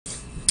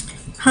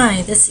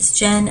Hi, this is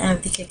Jen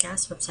of the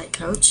Kick-Ass Website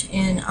Coach,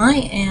 and I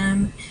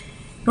am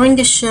going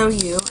to show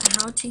you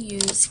how to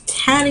use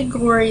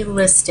category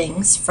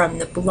listings from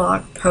the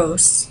blog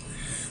posts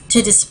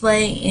to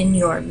display in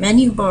your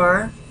menu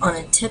bar on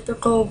a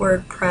typical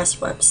WordPress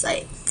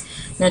website.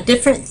 Now,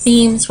 different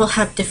themes will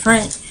have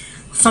different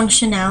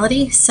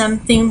functionality. Some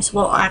themes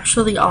will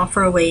actually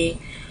offer a way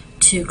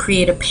to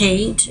create a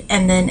page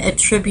and then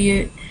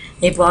attribute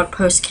a blog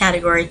post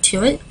category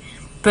to it,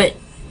 but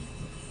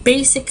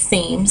basic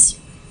themes,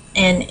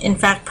 and in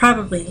fact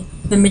probably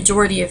the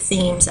majority of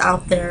themes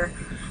out there,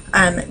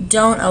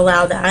 don't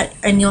allow that,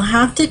 and you'll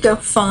have to go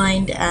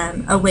find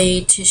a way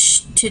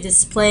to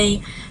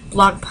display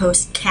blog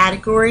post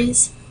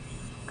categories,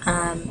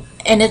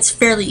 and it's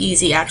fairly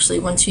easy actually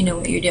once you know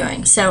what you're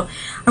doing. So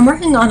I'm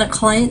working on a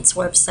client's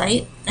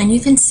website, and you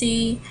can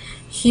see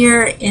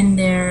here in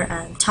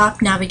their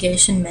top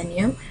navigation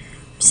menu,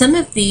 some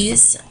of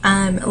these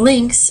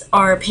links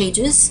are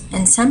pages,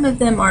 and some of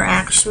them are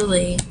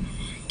actually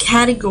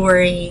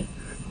category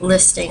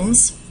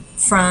listings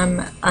from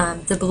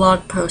the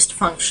blog post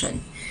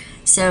function.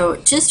 So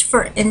just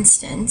for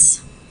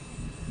instance,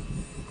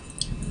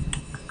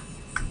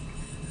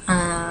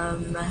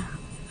 okay,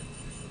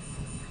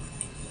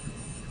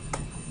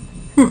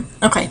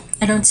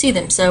 I don't see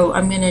them, so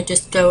I'm going to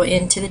just go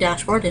into the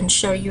dashboard and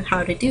show you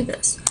how to do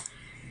this.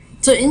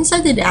 So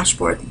inside the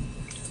dashboard,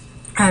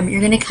 you're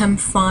going to come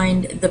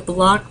find the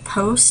blog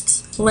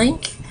posts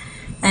link,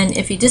 and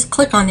if you just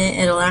click on it,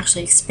 it'll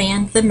actually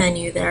expand the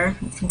menu there.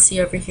 You can see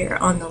over here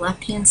on the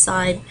left hand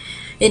side,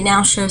 it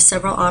now shows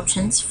several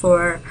options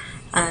for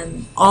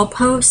all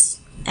posts,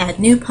 add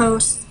new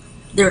posts,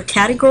 their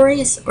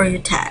categories, or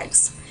your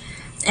tags.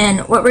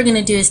 And what we're going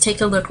to do is take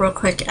a look real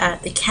quick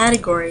at the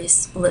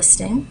categories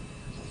listing,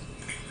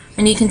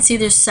 and you can see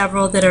there's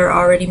several that are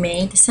already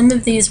made. Some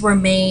of these were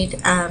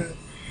made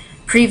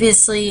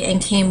previously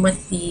and came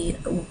with the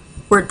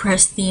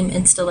WordPress theme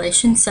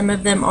installation. Some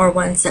of them are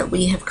ones that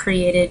we have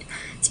created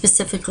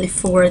specifically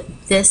for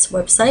this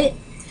website.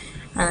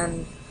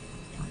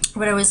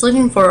 What I was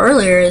looking for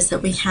earlier is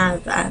that we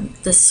have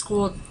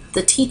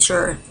the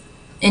teacher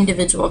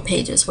individual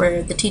pages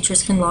where the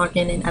teachers can log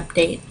in and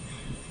update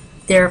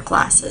their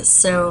classes.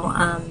 So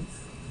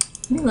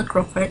let me look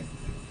real quick.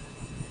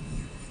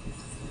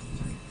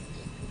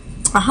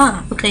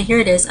 Aha, okay, here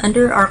it is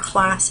under our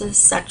classes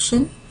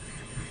section.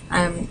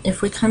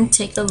 If we come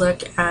take a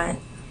look at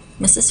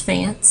Mrs.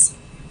 Fance,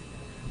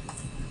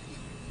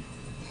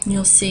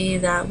 you'll see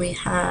that we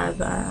have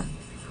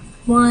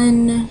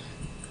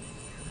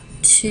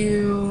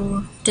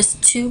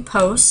just two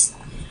posts,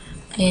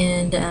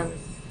 and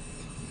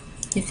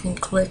you can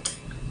click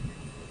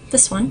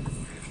this one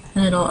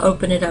and it'll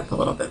open it up a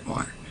little bit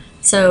more.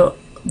 So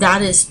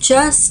that is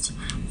just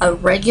a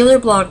regular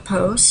blog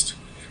post,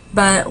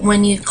 but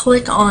when you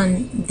click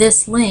on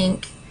this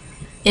link,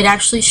 it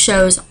actually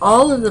shows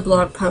all of the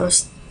blog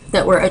posts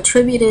that were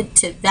attributed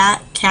to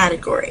that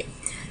category.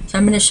 So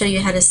I'm going to show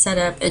you how to set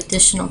up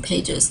additional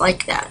pages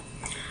like that.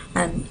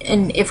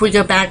 And if we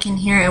go back in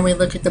here and we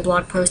look at the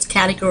blog post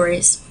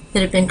categories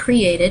that have been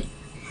created,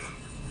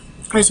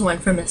 there's one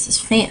for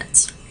Mrs.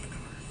 Fance.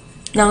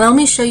 Now let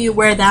me show you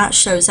where that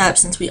shows up,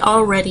 since we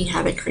already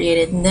have it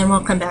created, and then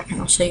we'll come back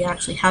and I'll show you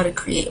actually how to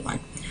create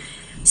one.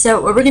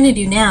 So what we're going to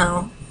do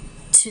now,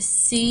 to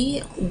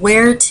see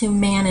where to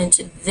manage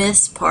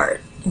this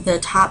part, the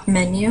top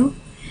menu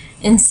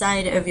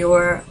inside of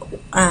your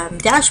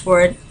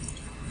dashboard,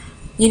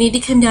 you need to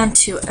come down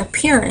to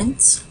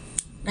Appearance,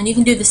 and you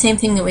can do the same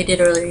thing that we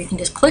did earlier. You can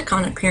just click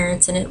on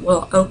Appearance and it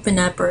will open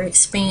up or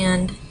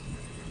expand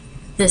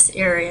this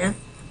area,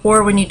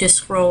 or when you just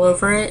scroll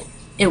over it,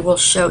 it will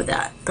show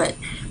that. But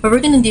what we're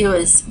going to do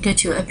is go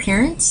to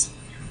Appearance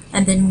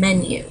and then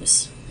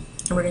Menus,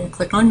 and we're going to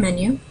click on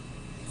Menu,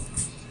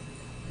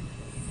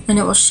 and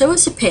it will show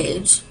us a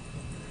page,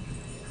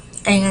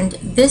 and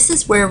this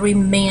is where we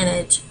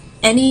manage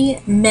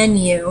any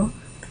menu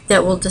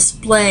that will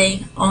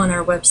display on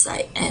our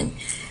website. And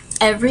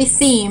every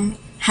theme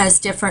has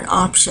different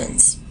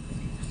options.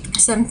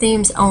 Some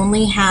themes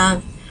only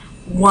have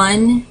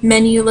one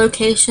menu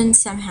location,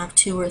 some have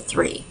two or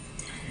three.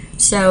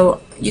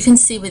 So you can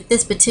see with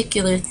this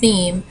particular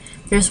theme,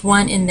 there's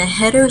one in the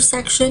header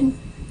section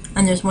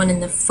and there's one in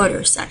the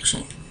footer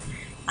section.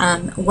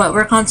 What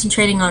we're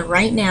concentrating on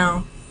right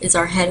now is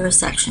our header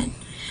section.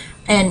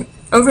 And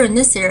over in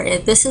this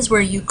area, this is where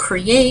you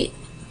create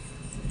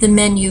the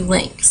menu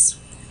links.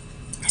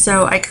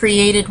 So I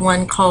created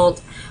one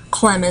called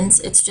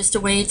Clemens. It's just a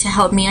way to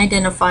help me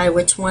identify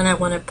which one I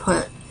want to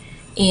put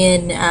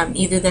in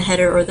either the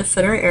header or the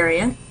footer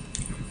area.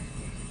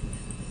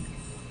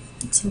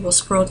 So we'll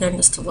scroll down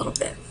just a little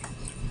bit.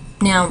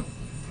 Now,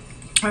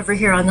 over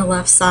here on the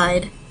left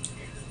side,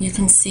 you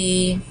can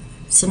see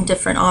some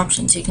different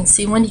options. You can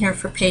see one here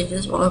for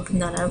pages. We'll open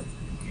that up.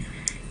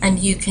 And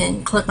you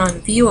can click on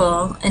View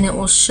All, and it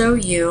will show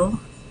you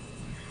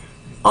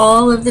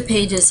all of the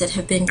pages that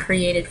have been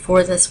created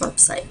for this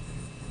website.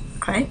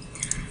 Okay?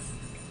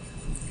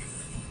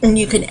 And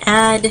you can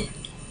add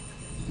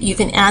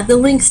the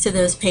links to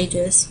those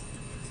pages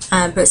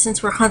But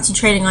since we're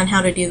concentrating on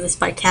how to do this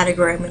by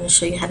category, I'm going to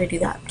show you how to do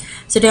that.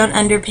 So down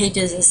under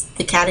Pages is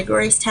the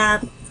Categories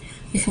tab.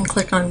 You can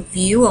click on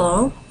View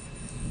All.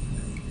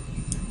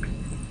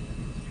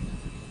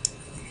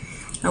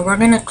 Now we're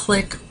going to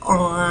click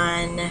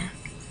on,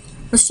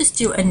 let's just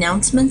do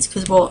Announcements,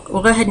 because we'll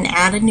go ahead and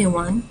add a new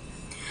one.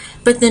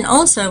 But then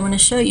also I want to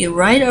show you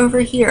right over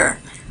here,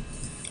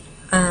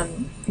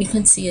 you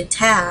can see a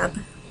tab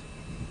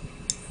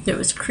that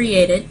was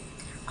created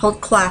called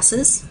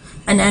Classes,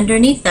 and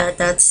underneath that,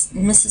 that's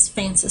Mrs.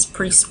 Fance's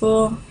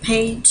preschool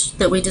page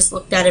that we just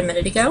looked at a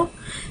minute ago,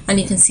 and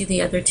you can see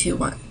the other two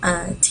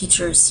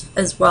teachers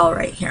as well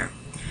right here.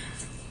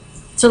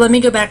 So let me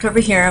go back over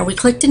here. We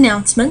clicked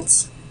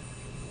Announcements,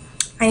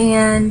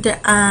 and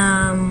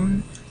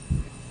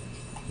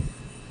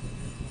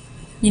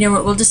you know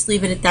what, we'll just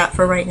leave it at that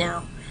for right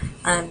now.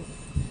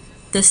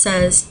 This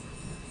says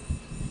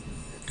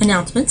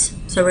Announcements,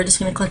 so we're just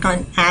going to click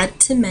on Add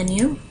to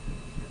Menu,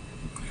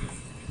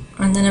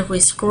 and then if we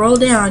scroll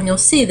down, you'll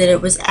see that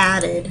it was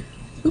added,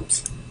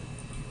 oops,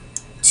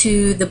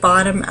 to the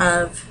bottom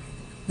of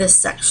this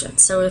section.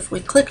 So if we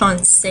click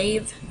on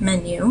Save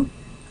Menu,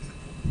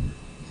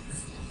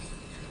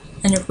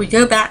 and if we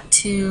go back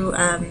to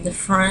the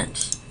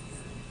front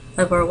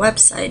of our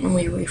website and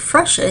we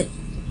refresh it,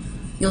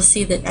 you'll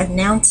see that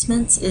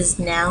Announcements is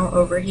now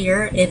over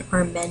here in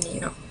our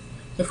menu.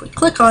 If we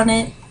click on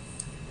it,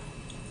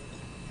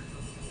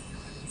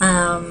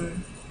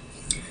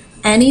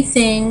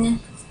 anything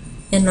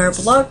in our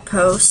blog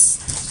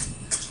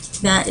posts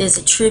that is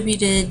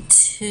attributed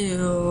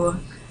to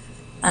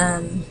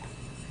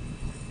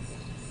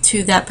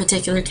that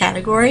particular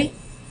category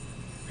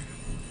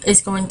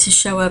is going to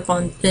show up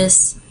on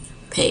this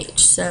page,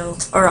 so,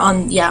 or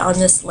on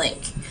this link.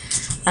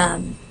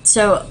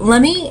 So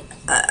let me,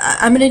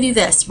 I'm going to do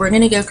this. We're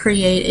going to go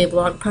create a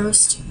blog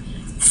post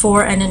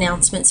for an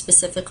announcement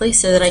specifically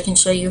so that I can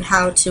show you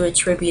how to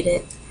attribute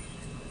it.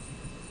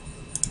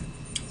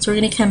 So we're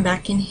going to come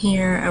back in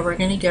here and we're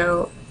going to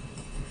go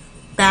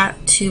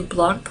back to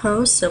blog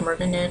posts and we're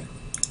going to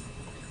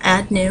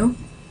add new.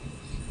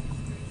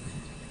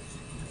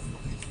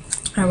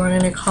 And we're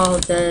going to call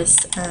this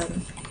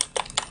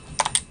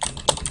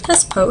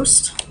test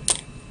post.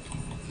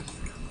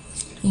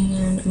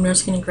 And I'm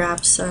just going to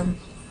grab some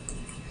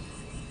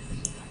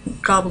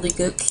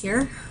gobbledygook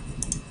here.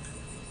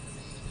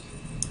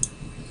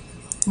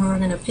 And we're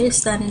going to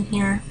paste that in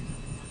here.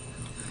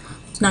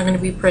 It's not going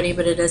to be pretty,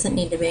 but it doesn't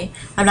need to be.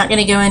 I'm not going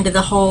to go into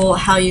the whole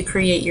how you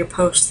create your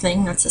post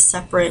thing. That's a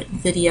separate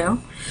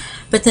video.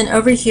 But then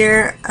over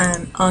here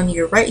on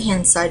your right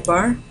hand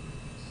sidebar,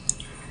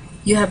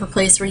 you have a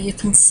place where you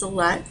can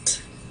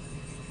select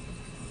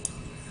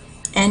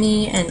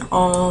any and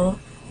all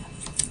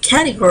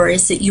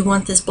categories that you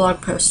want this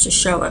blog post to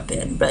show up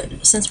in.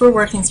 But since we're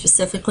working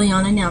specifically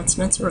on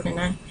announcements, we're going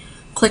to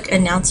click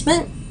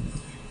Announcement,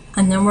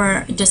 and then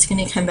we're just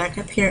going to come back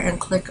up here and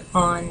click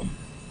on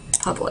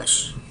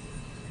Publish.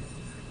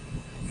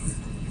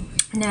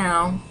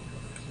 Now,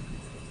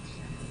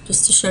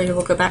 just to show you,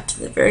 we'll go back to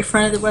the very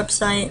front of the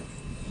website.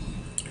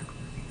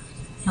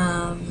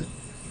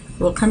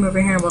 We'll come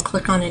over here and we'll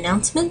click on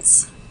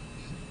Announcements.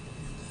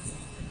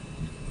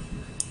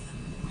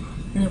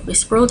 And if we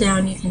scroll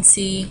down, you can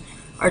see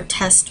our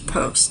test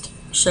post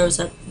shows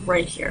up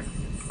right here.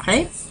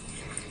 Okay?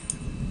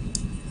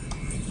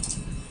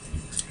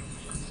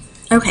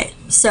 Okay,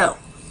 so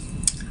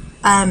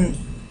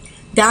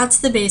that's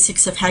the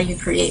basics of how you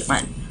create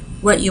one.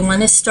 What you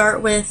want to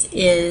start with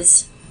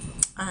is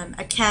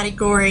a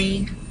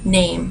category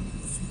name.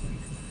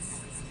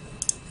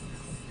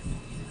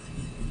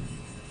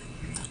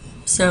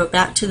 So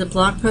back to the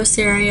blog post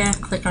area,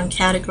 click on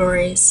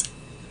Categories.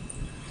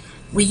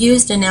 We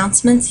used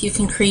announcements. You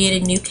can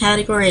create a new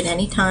category at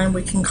any time.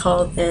 We can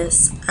call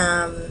this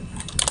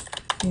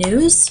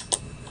News,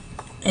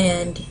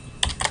 and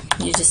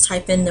you just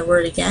type in the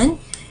word again.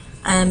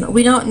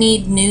 We don't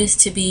need news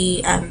to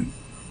be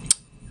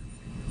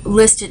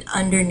listed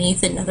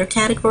underneath another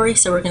category,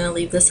 so we're going to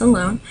leave this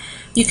alone.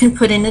 You can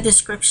put in a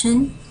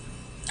description,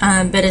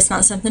 but it's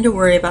not something to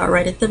worry about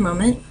right at the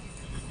moment.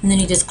 And then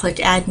you just click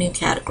Add New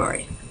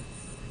Category.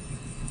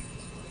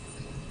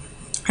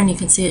 And you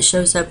can see it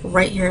shows up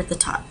right here at the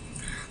top.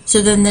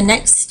 So then the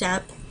next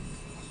step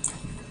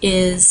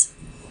is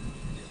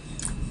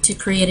to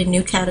create a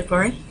new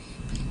category,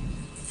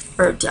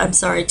 or I'm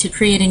sorry, to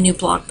create a new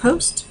blog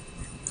post.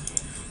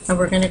 And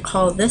we're going to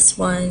call this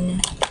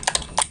one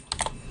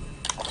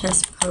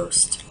Test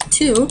Post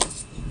 2.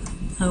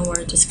 And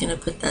we're just going to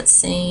put that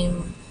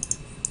same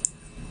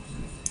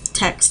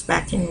text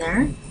back in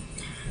there.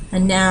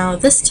 And now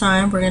this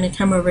time we're going to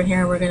come over here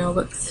and we're going to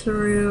look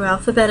through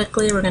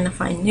alphabetically. We're going to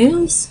find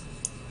News.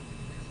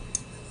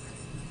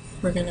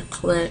 We're going to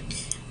click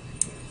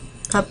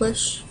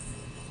Publish.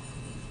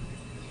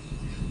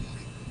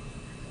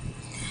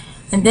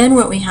 And then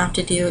what we have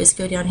to do is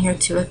go down here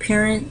to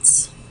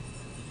Appearance,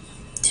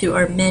 to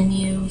our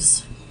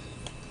menus.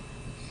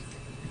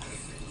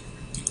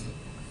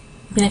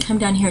 I'm going to come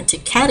down here to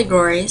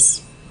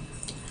Categories,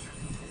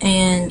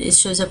 and it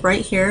shows up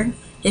right here.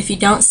 If you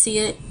don't see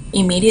it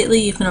immediately,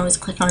 you can always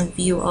click on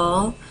View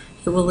All.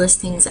 It will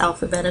list things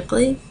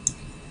alphabetically.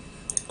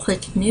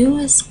 Click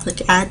News,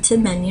 click Add to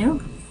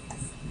Menu,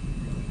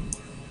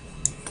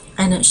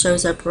 and it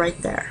shows up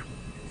right there.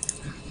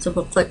 So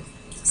we'll click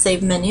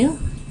Save Menu,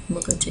 and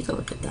we'll go take a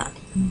look at that.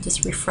 And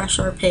just refresh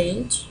our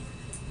page.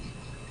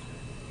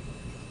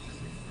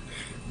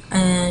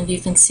 And you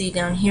can see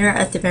down here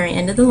at the very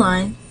end of the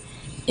line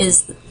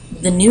is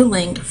the new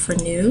link for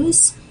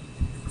news.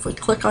 If we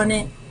click on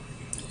it,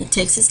 it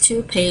takes us to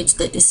a page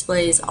that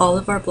displays all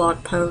of our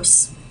blog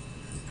posts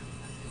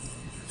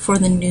for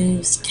the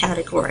news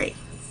category.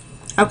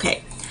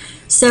 Okay,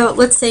 so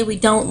let's say we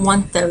don't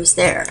want those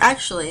there.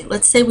 Actually,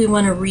 let's say we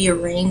want to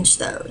rearrange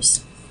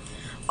those.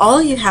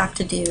 All you have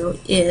to do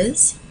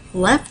is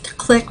left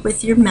click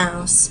with your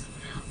mouse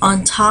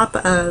on top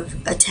of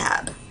a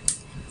tab,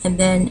 and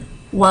then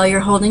while you're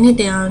holding it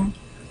down,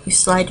 you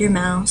slide your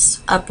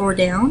mouse up or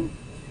down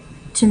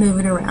to move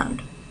it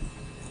around.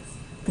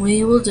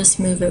 We will just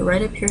move it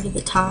right up here to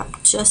the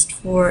top just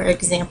for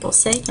example's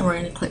sake, and we're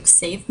going to click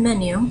Save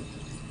Menu,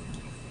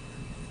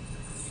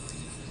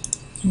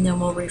 and then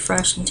we'll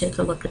refresh and take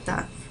a look at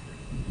that.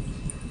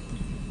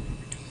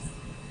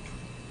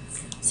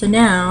 So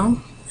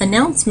now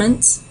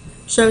Announcements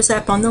shows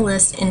up on the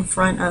list in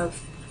front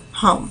of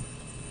Home.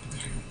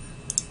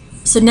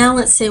 So now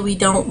let's say we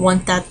don't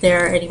want that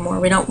there anymore.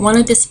 We don't want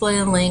to display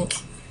a link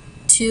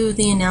to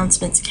the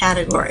Announcements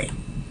category.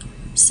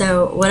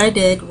 So what I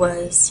did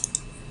was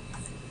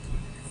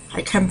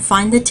I come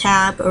find the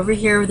tab over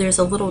here. There's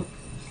a little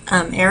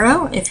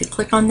arrow. If you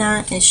click on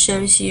that, it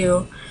shows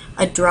you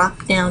a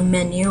drop-down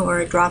menu or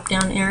a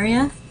drop-down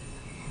area,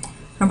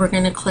 and we're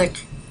going to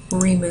click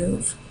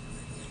Remove,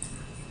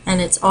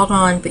 and it's all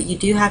gone. But you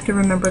do have to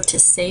remember to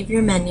save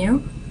your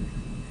menu,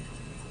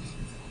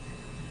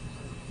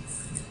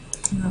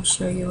 and I'll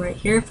show you right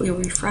here. If we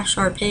refresh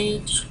our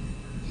page,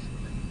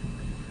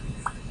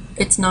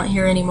 it's not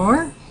here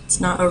anymore. It's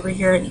not over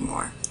here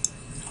anymore.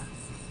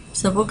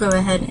 So we'll go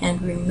ahead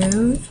and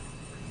remove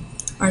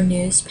our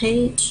news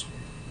page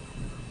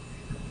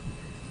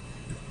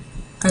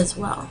as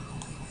well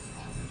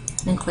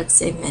and click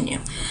Save Menu.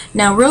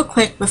 Now real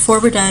quick before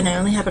we're done, I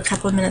only have a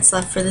couple of minutes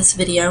left for this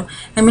video.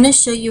 I'm going to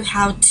show you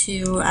how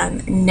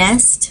to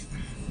nest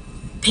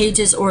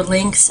pages or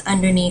links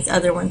underneath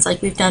other ones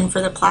like we've done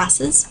for the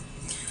classes.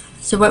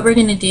 So what we're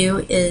going to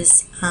do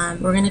is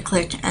we're going to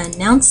click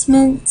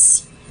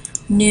Announcements,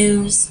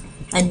 News,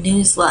 and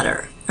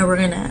Newsletter, and we're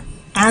going to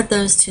add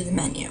those to the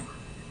menu.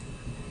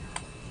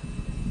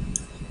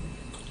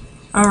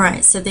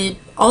 Alright, so they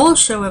all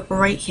show up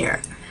right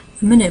here.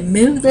 I'm going to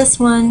move this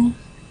one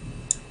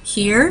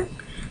here,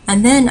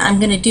 and then I'm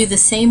going to do the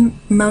same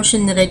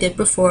motion that I did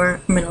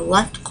before. I'm going to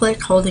left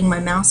click holding my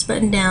mouse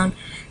button down,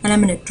 and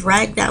I'm going to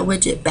drag that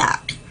widget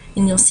back,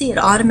 and you'll see it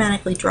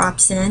automatically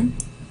drops in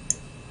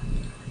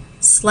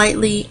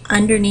slightly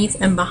underneath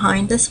and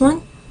behind this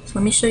one. So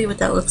let me show you what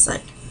that looks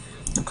like.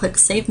 I'll click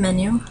Save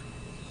Menu.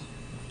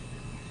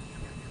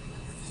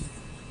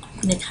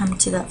 I'm going to come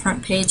to that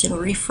front page and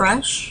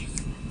refresh.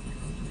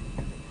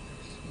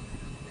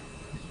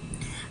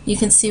 You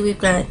can see we've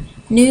got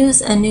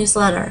News and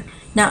Newsletter.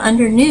 Now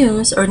under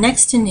News, or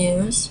next to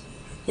News,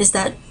 is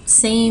that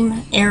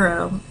same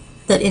arrow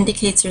that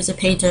indicates there's a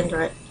page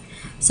under it.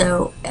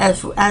 So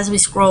as we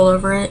scroll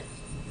over it,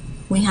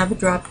 we have a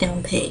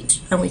drop-down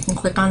page, and we can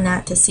click on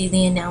that to see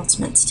the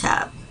Announcements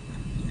tab.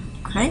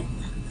 Okay?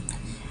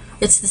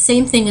 It's the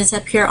same thing as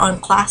up here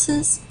on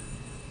Classes.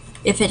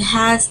 If it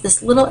has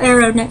this little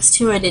arrow next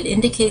to it, it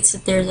indicates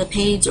that there's a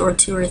page or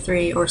two or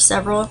three or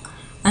several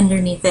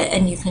underneath it,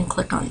 and you can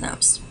click on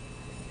those.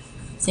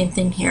 Same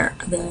thing here.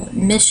 The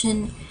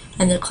mission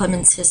and the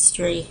Clemens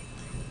history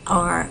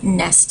are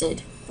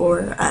nested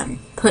or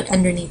put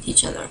underneath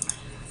each other.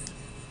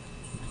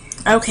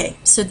 Okay,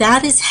 so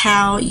that is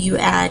how you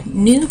add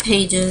new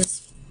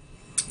pages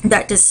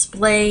that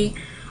display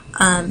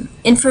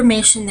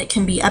information that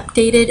can be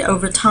updated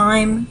over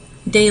time,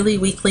 daily,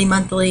 weekly,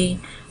 monthly,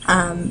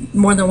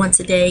 more than once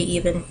a day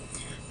even,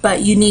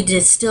 but you need to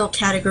still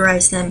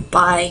categorize them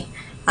by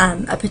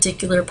a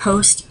particular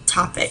post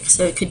topic.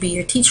 So it could be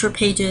your teacher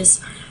pages,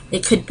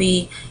 it could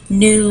be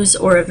news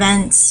or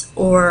events,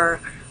 or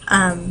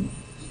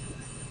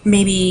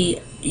maybe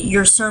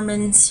your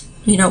sermons.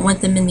 You don't want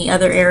them in the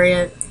other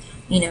area,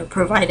 you know,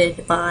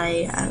 provided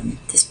by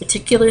this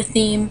particular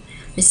theme.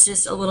 It's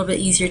just a little bit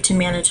easier to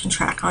manage and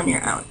track on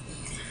your own.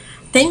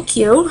 Thank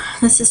you.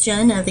 This is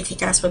Jen of the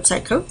Kick-Ass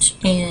Website Coach,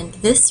 and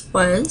this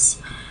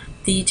was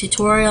the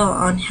tutorial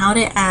on how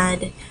to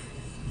add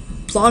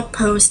blog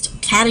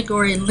post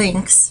category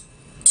links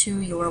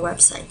to your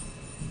website.